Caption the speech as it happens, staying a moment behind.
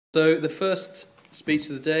So the first speech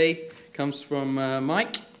of the day comes from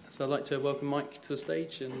Mike. So I'd like to welcome Mike to the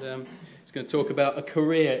stage, and he's going to talk about a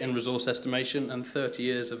career in resource estimation and 30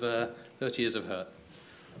 years of hurt.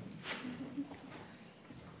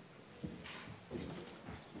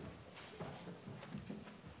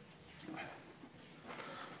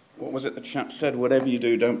 What was it the chap said? Whatever you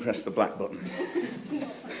do, don't press the black button.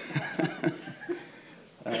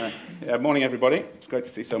 Morning, everybody. It's great to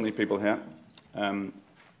see so many people here.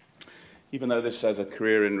 Even though this says a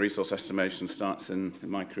career in resource estimation starts in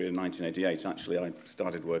my career in 1988, actually I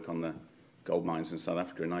started work on the gold mines in South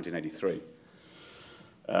Africa in 1983.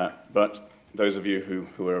 But those of you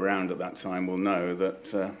who were around at that time will know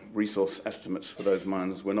that resource estimates for those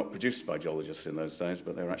mines were not produced by geologists in those days,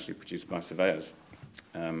 but they were actually produced by surveyors.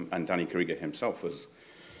 And Danny Kriging himself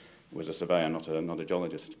was a surveyor, not a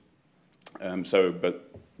geologist. But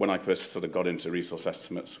when I first sort of got into resource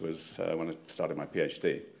estimates was when I started my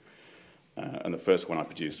PhD. And the first one I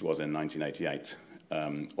produced was in 1988,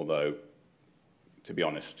 although, to be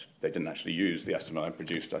honest, they didn't actually use the estimate I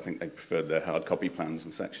produced. I think they preferred their hard copy plans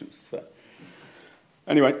and sections. So.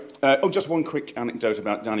 Anyway, just one quick anecdote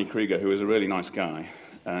about Danny Kriging, who was a really nice guy.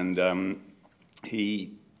 And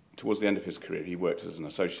he, towards the end of his career, he worked as an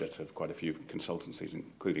associate of quite a few consultancies,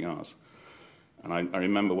 including ours. And I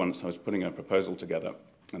remember once I was putting a proposal together,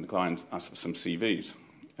 and the client asked for some CVs.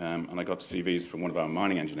 And I got CVs from one of our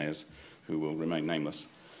mining engineers, who will remain nameless.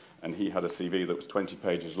 And he had a CV that was 20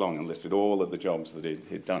 pages long and listed all of the jobs that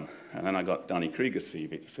he'd done. And then I got Danny Kriging's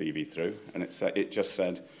CV through, and it just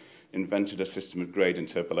said, invented a system of grade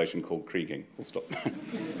interpolation called Kriging. Full stop.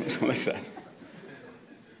 That's what I said.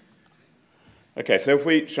 Okay, so if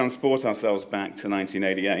we transport ourselves back to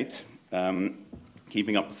 1988,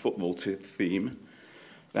 keeping up the football theme,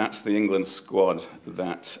 that's the England squad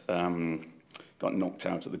that got knocked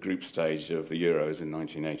out at the group stage of the Euros in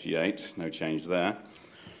 1988. No change there.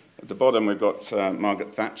 At the bottom, we've got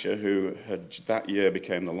Margaret Thatcher, who had that year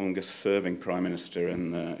became the longest-serving Prime Minister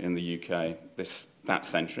in the UK that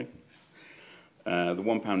century. The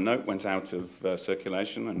 £1 note went out of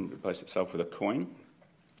circulation and replaced itself with a coin.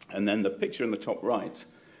 And then the picture in the top right,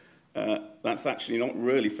 that's actually not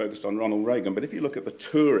really focused on Ronald Reagan, but if you look at the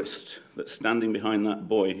tourist that's standing behind that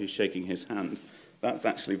boy who's shaking his hand, that's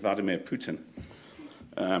actually Vladimir Putin.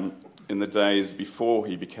 In the days before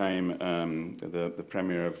he became the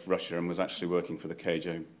Premier of Russia and was actually working for the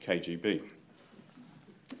KGB.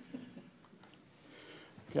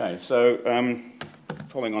 Okay, so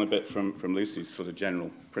following on a bit from Lucy's sort of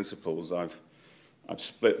general principles, I've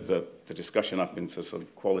split the discussion up into sort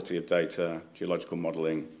of quality of data, geological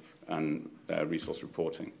modelling, and resource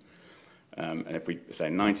reporting. And if we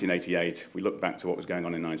say 1988, we look back to what was going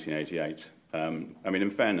on in 1988. I mean,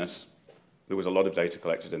 in fairness, there was a lot of data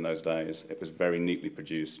collected in those days. It was very neatly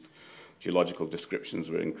produced. Geological descriptions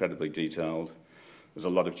were incredibly detailed. There was a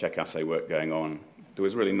lot of check assay work going on. There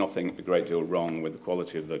was really nothing a great deal wrong with the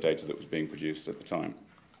quality of the data that was being produced at the time.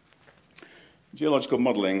 Geological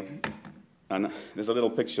modelling, and there's a little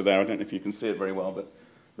picture there. I don't know if you can see it very well, but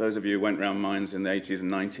those of you who went around mines in the 80s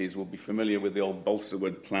and 90s will be familiar with the old balsa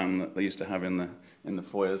wood plan that they used to have in the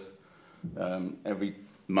foyers. Every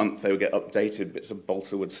month they would get updated bits of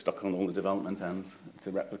balsa wood stuck on all the development ends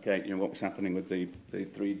to replicate what was happening with the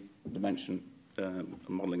three-dimension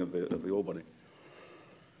modelling of the ore body.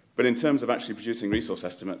 But in terms of actually producing resource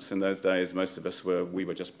estimates in those days, most of us we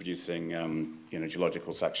were just producing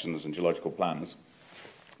geological sections and geological plans.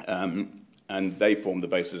 And they formed the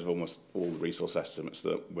basis of almost all the resource estimates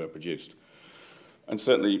that were produced. And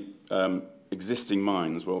certainly existing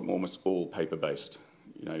mines were almost all paper-based.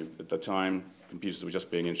 At the time, computers were just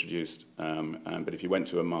being introduced, but if you went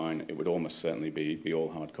to a mine, it would almost certainly be all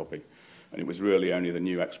hard copy. And it was really only the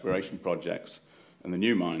new exploration projects and the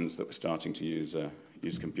new mines that were starting to use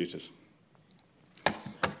computers.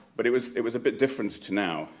 But it was a bit different to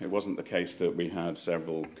now. It wasn't the case that we had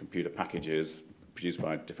several computer packages produced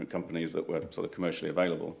by different companies that were sort of commercially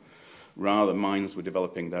available. Rather, mines were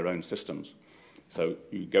developing their own systems. So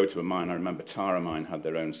you go to a mine, I remember Tara Mine had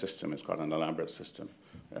their own system. It's quite an elaborate system.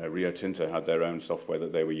 Rio Tinto had their own software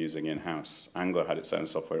that they were using in-house. Anglo had its own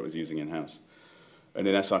software it was using in-house. And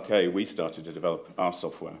in SRK, we started to develop our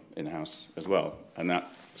software in-house as well. And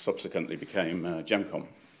that subsequently became GEMCOM,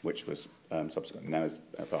 which was subsequently now is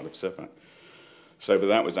part of SERPAC. So but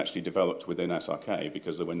that was actually developed within SRK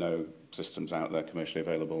because there were no systems out there commercially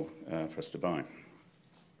available for us to buy.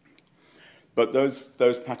 But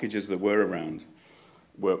those packages that were around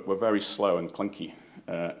were very slow and clunky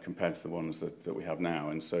compared to the ones that we have now.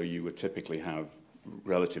 And so you would typically have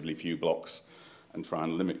relatively few blocks and try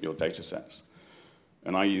and limit your data sets.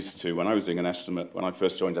 And I used to, when I was doing an estimate, when I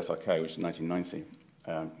first joined SRK, which was 1990,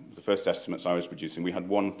 the first estimates I was producing, we had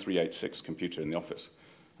one 386 computer in the office.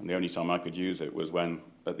 And the only time I could use it was when,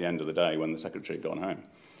 at the end of the day, when the secretary had gone home.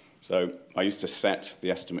 So I used to set the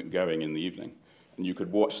estimate going in the evening. And you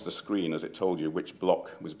could watch the screen as it told you which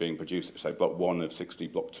block was being produced. So block 1 of 60,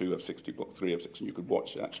 block 2 of 60, block 3 of 60, and you could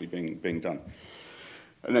watch it actually being done.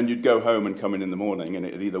 And then you'd go home and come in the morning, and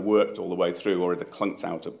it had either worked all the way through or it had clunked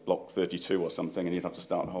out at block 32 or something, and you'd have to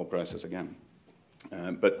start the whole process again.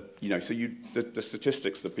 But, you know, so the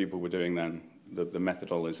statistics that people were doing then, the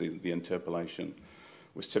methodology, the interpolation,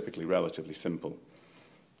 was typically relatively simple,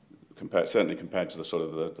 certainly compared to the sort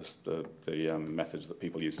of the methods that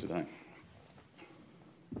people use today.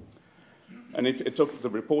 And it took the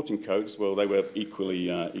reporting codes, well, they were equally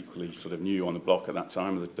sort of new on the block at that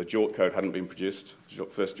time. The JORC Code hadn't been produced. The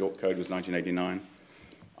first JORC Code was 1989.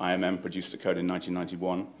 IMM produced a code in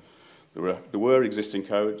 1991. There were existing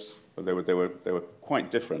codes, but they were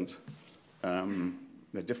quite different.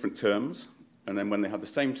 They're different terms, and then when they had the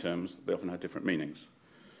same terms, they often had different meanings.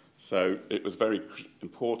 So it was very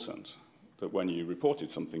important that when you reported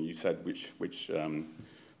something, you said which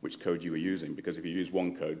code you were using, because if you use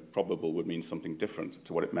one code, probable would mean something different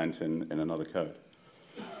to what it meant in another code.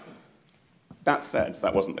 That said,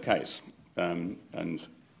 that wasn't the case. And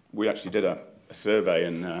we actually did a survey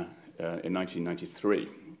in 1993,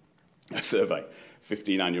 a survey,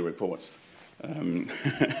 15 annual reports. And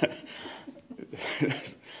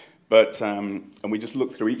we just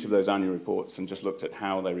looked through each of those annual reports and just looked at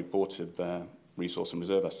how they reported their resource and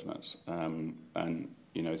reserve estimates. And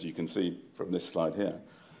you know, as you can see from this slide here,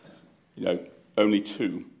 you know, only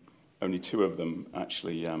two of them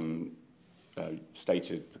actually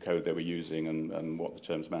stated the code they were using and what the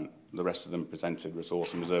terms meant. The rest of them presented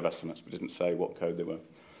resource and reserve estimates, but didn't say what code they were.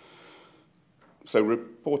 So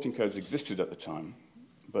reporting codes existed at the time,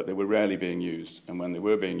 but they were rarely being used, and when they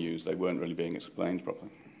were being used, they weren't really being explained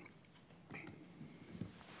properly.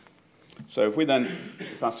 So if we then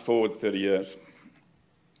fast forward 30 years,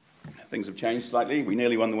 things have changed slightly. We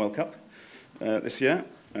nearly won the World Cup this year.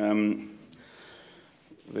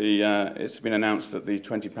 It's been announced that the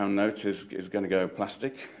 £20 note is going to go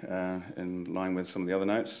plastic, in line with some of the other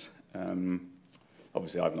notes.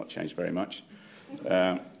 Obviously, I've not changed very much.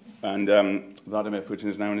 And Vladimir Putin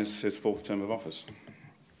is now in his fourth term of office.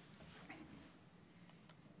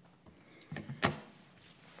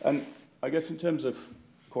 And I guess in terms of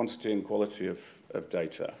quantity and quality of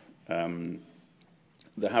data,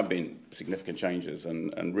 there have been significant changes,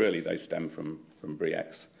 and really they stem from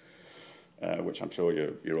BreEx, which I'm sure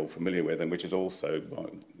you're all familiar with, and which is also,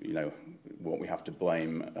 you know, what we have to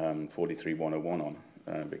blame 43101 on,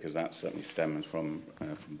 because that certainly stems from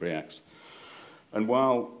BreEx. And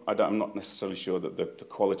while I'm not necessarily sure that the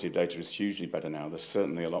quality of data is hugely better now, there's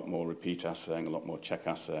certainly a lot more repeat assaying, a lot more check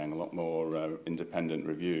assaying, a lot more independent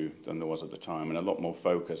review than there was at the time, and a lot more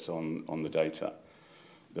focus on the data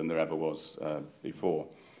than there ever was before.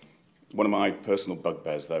 One of my personal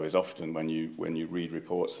bugbears, though, is often when you read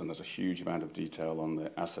reports and there's a huge amount of detail on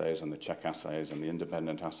the assays and the check assays and the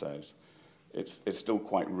independent assays, it's still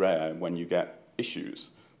quite rare when you get issues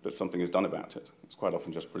that something is done about it. It's quite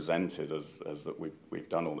often just presented as that we've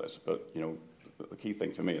done all this. But you know, the key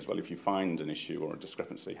thing for me is, well, if you find an issue or a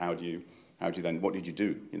discrepancy, how do you then, what did you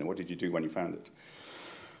do? You know, what did you do when you found it?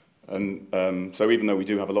 And so even though we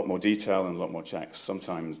do have a lot more detail and a lot more checks,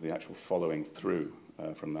 sometimes the actual following through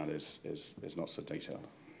from that is not so detailed.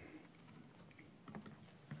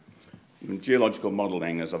 And geological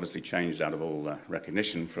modelling has obviously changed out of all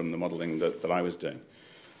recognition from the modelling that I was doing.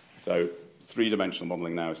 So three-dimensional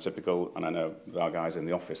modelling now is typical, and I know our guys in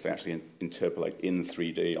the office, they actually interpolate in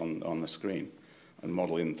 3D on the screen and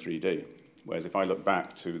model in 3D. Whereas if I look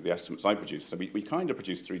back to the estimates I produced, so we kind of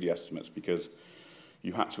produced 3D estimates because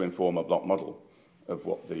you had to inform a block model of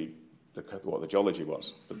what the geology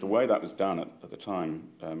was. But the way that was done at the time,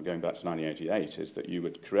 going back to 1988, is that you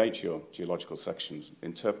would create your geological sections,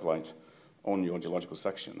 interpolate on your geological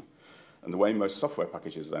section. And the way most software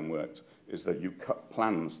packages then worked is that you cut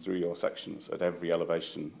plans through your sections at every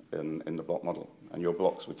elevation in the block model. And your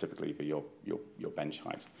blocks would typically be your bench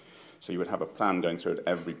height. So you would have a plan going through at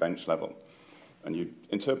every bench level. And you'd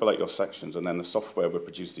interpolate your sections, and then the software would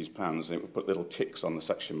produce these plans, and it would put little ticks on the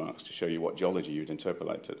section marks to show you what geology you'd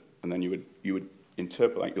interpolated. And then you would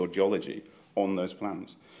interpolate your geology on those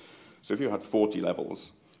plans. So if you had 40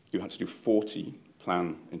 levels, you had to do 40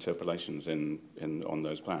 plan interpolations on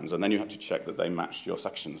those plans, and then you had to check that they matched your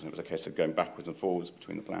sections. And it was a case of going backwards and forwards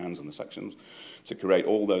between the plans and the sections to create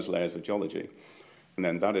all those layers of geology. And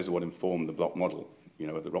then that is what informed the block model, you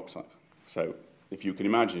know, of the rock type. So if you can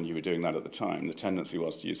imagine you were doing that at the time, the tendency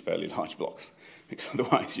was to use fairly large blocks, because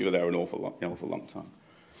otherwise you were there an awful long time.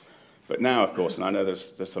 But now, of course, and I know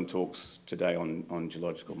there's some talks today on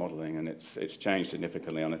geological modelling, and it's changed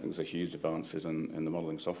significantly, and I think there's a huge advances in the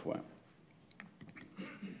modelling software.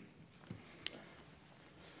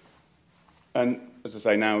 And as I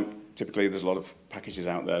say, now typically there's a lot of packages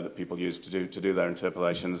out there that people use to do their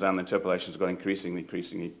interpolations, and the interpolations got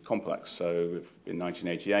increasingly complex. So in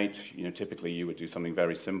 1988, typically you would do something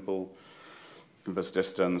very simple, inverse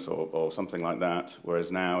distance or something like that,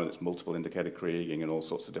 whereas now it's multiple indicator Kriging and all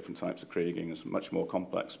sorts of different types of Kriging. It's much more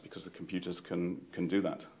complex because the computers can do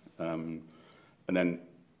that. And then,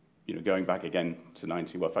 going back again to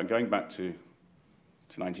going back to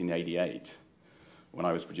 1988, when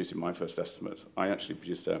I was producing my first estimate, I actually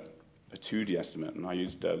produced a 2D estimate, and I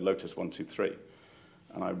used Lotus 123.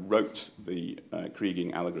 And I wrote the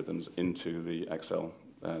Kriging algorithms into the Excel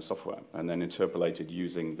software, and then interpolated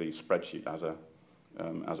using the spreadsheet as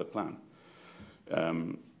a plan.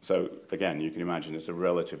 So again, you can imagine it's a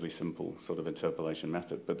relatively simple sort of interpolation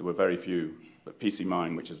method, but there were very few. But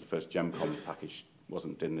PCMine, which is the first GEMCOM package,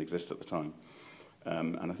 didn't exist at the time.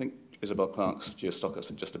 And I think Isabel Clarke's Geostatistical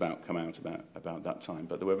had just about come out about that time,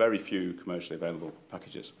 but there were very few commercially available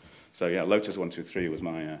packages. So yeah, Lotus 123 was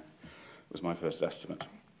my first estimate.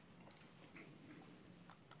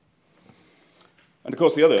 And of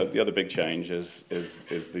course, the other big change is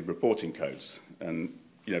the reporting codes, and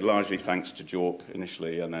largely thanks to JORC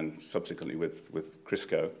initially, and then subsequently with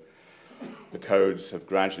Crisco, the codes have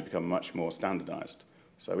gradually become much more standardized.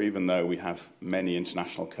 So even though we have many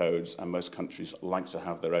international codes, and most countries like to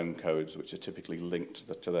have their own codes, which are typically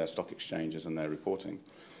linked to their stock exchanges and their reporting,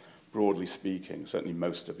 broadly speaking, certainly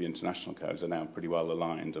most of the international codes are now pretty well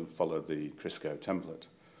aligned and follow the Crisco template.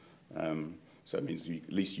 So it means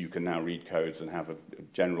at least you can now read codes and have a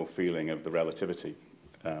general feeling of the relativity.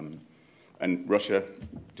 And Russia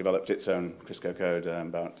developed its own Crisco code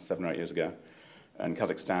about 7 or 8 years ago, and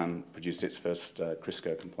Kazakhstan produced its first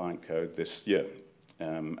Crisco compliant code this year.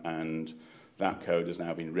 And that code has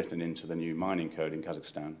now been written into the new mining code in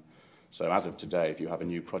Kazakhstan. So as of today, if you have a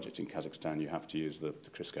new project in Kazakhstan, you have to use the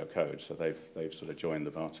Crisco code. So they've sort of joined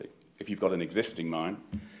the party. If you've got an existing mine,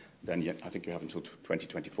 then I think you have until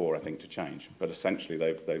 2024, I think, to change. But essentially,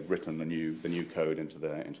 they've written the new code into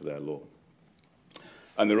their law.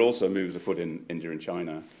 And there are also moves afoot in India and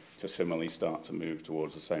China to similarly start to move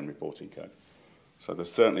towards the same reporting code. So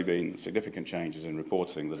there's certainly been significant changes in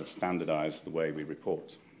reporting that have standardized the way we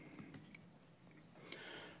report.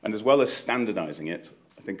 And as well as standardizing it,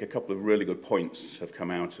 I think a couple of really good points have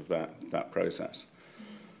come out of that process.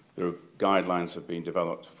 There are guidelines have been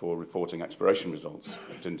developed for reporting exploration results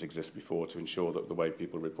that didn't exist before, to ensure that the way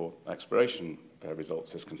people report exploration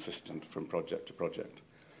results is consistent from project to project.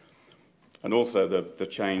 And also the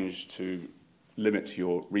change to limit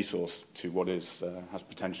your resource to what has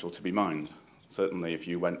potential to be mined. Certainly, if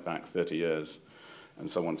you went back 30 years and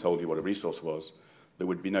someone told you what a resource was, there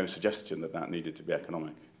would be no suggestion that needed to be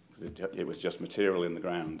economic. It was just material in the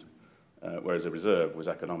ground, whereas a reserve was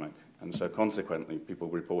economic. And so consequently, people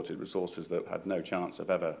reported resources that had no chance of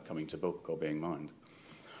ever coming to book or being mined.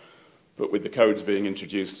 But with the codes being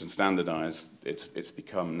introduced and standardized, it's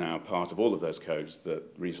become now part of all of those codes that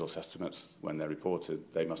resource estimates, when they're reported,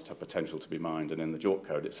 they must have potential to be mined. And in the JORC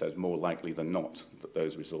code, it says more likely than not that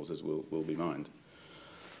those resources will be mined.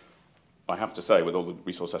 I have to say, with all the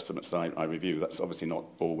resource estimates that I review, that's obviously not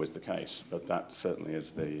always the case, but that certainly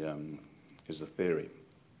is the theory.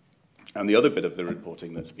 And the other bit of the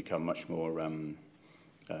reporting that's become much more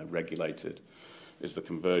regulated is the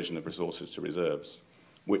conversion of resources to reserves,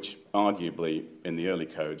 which arguably in the early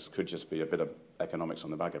codes could just be a bit of economics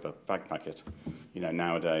on the back of a fag packet.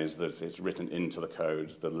 Nowadays it's written into the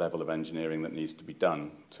codes the level of engineering that needs to be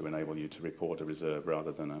done to enable you to report a reserve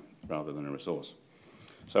rather than a resource.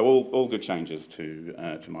 So all good changes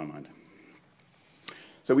to my mind.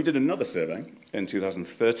 So we did another survey in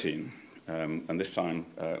 2013, and this time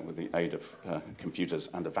with the aid of computers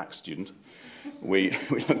and a VAC student. We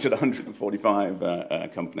looked at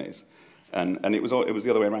 145 companies. And it was the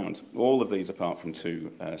other way around. All of these, apart from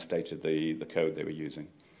 2, stated the code they were using.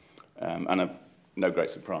 And of no great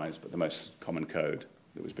surprise, but the most common code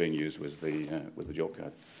that was being used was the JORC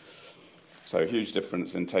code. So a huge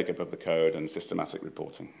difference in take-up of the code and systematic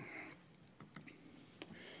reporting.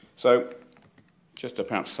 So just to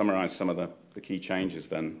perhaps summarize some of the key changes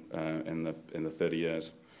then in the 30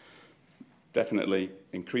 years. Definitely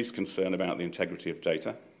increased concern about the integrity of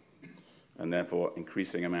data, and therefore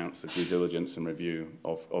increasing amounts of due diligence and review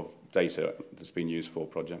of data that's been used for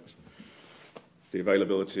projects. the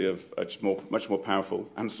availability of much more powerful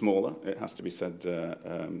and smaller, it has to be said,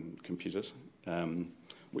 computers,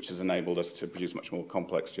 which has enabled us to produce much more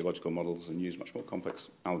complex geological models and use much more complex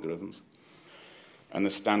algorithms. And the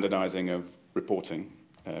standardizing of reporting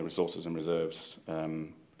resources and reserves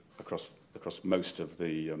across most of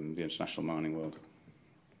the international mining world.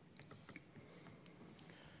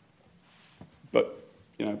 But,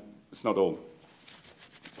 you know, it's not all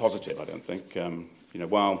positive, I don't think. You know,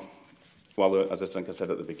 while as I think I said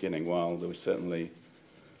at the beginning, while there was certainly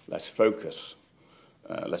less focus,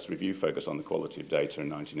 less review focus on the quality of data in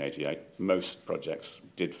 1988, most projects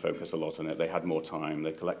did focus a lot on it. They had more time,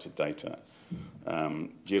 they collected data.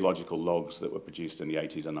 Geological logs that were produced in the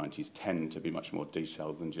 80s and 90s tend to be much more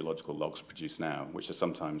detailed than geological logs produced now, which are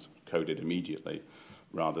sometimes coded immediately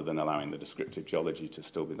rather than allowing the descriptive geology to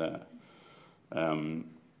still be there. And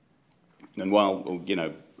while, you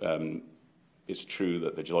know, it's true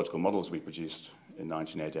that the geological models we produced in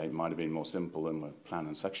 1988 might have been more simple and were plan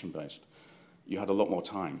and section based, you had a lot more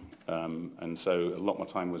time. And so a lot more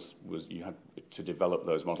time was you had to develop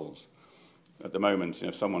those models. At the moment, you know,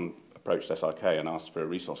 if someone approached SRK and asked for a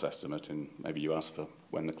resource estimate, and maybe you asked for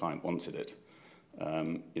when the client wanted it,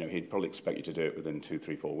 you know, he'd probably expect you to do it within 2,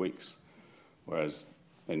 3, 4 weeks. Whereas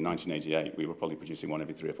in 1988, we were probably producing one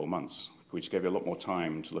every 3 or 4 months, which gave you a lot more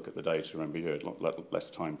time to look at the data and review it, a lot less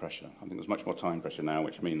time pressure. I think there's much more time pressure now,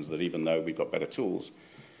 which means that even though we've got better tools,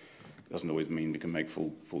 it doesn't always mean we can make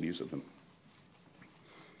full use of them.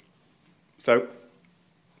 So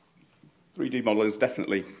 3D modeling has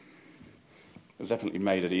definitely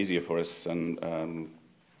made it easier for us and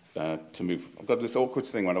to move. I've got this awkward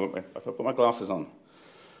thing when if I put my glasses on,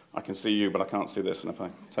 I can see you, but I can't see this. And if I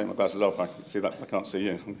take my glasses off, I can see that, I can't see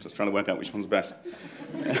you. I'm just trying to work out which one's best.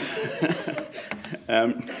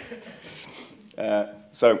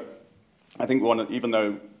 So I think even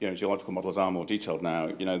though, you know, geological models are more detailed now,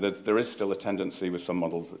 you know, there is still a tendency with some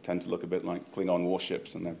models that tend to look a bit like Klingon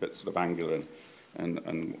warships, and they're a bit sort of angular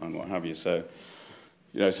and what have you. So,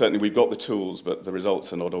 you know, certainly we've got the tools, but the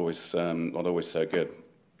results are not always so good.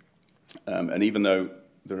 And even though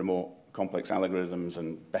there are more complex algorithms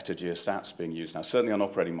and better geostats being used now, certainly on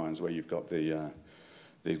operating mines where you've got the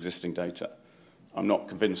existing data, I'm not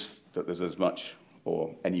convinced that there's as much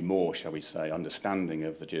or any more, shall we say, understanding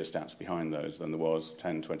of the geostats behind those than there was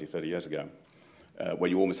 10, 20, 30 years ago, where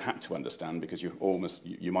you almost had to understand because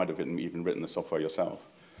you might have even written the software yourself,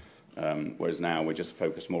 whereas now we're just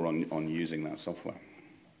focused more on using that software.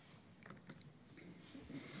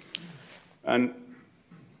 And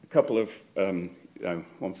a couple of,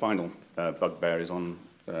 one final bugbear is on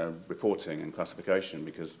reporting and classification,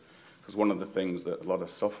 because one of the things that a lot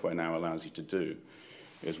of software now allows you to do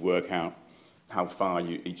is work out how far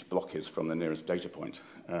each block is from the nearest data point,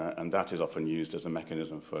 and that is often used as a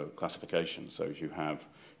mechanism for classification. So if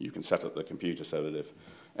you can set up the computer so that if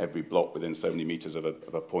every block within so many meters of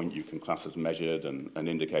a point you can class as measured and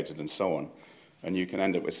indicated and so on, and you can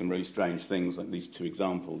end up with some really strange things like these two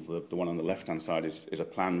examples. The one on the left-hand side is a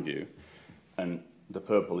plan view, and the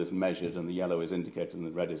purple is measured and the yellow is indicated and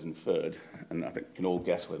the red is inferred, and I think you can all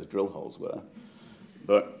guess where the drill holes were.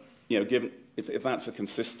 But, you know, given if that's a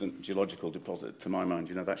consistent geological deposit, to my mind,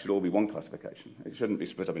 you know, that should all be one classification. It shouldn't be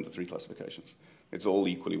split up into 3 classifications. It's all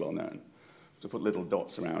equally well known. To put little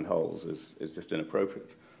dots around holes is just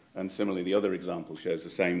inappropriate. And similarly, the other example shows the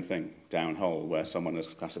same thing, down hole, where someone has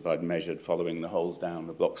classified measured following the holes down,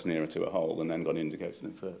 the blocks nearer to a hole, and then got indicated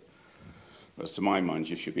and inferred. Whereas to my mind,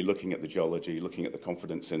 you should be looking at the geology, looking at the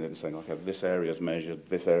confidence in it, and saying, okay, this area is measured,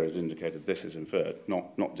 this area is indicated, this is inferred,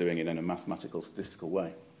 not doing it in a mathematical, statistical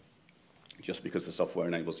way, just because the software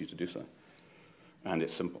enables you to do so. And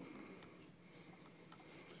it's simple.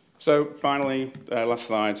 So finally, last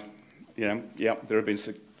slide. Yeah, there have been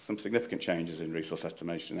some significant changes in resource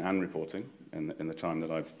estimation and reporting in the time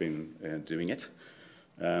that I've been doing it.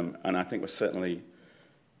 And I think we're certainly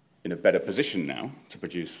in a better position now to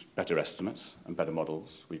produce better estimates and better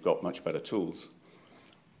models. We've got much better tools.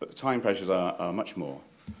 But the time pressures are much more.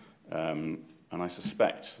 And I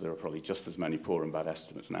suspect there are probably just as many poor and bad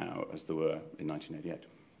estimates now as there were in 1988.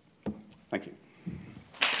 Thank you.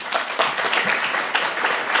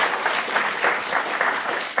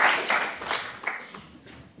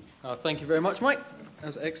 Thank you very much, Mike. That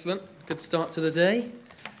was excellent. Good start to the day.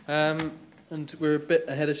 And we're a bit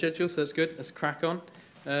ahead of schedule, so that's good. Let's crack on.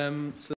 So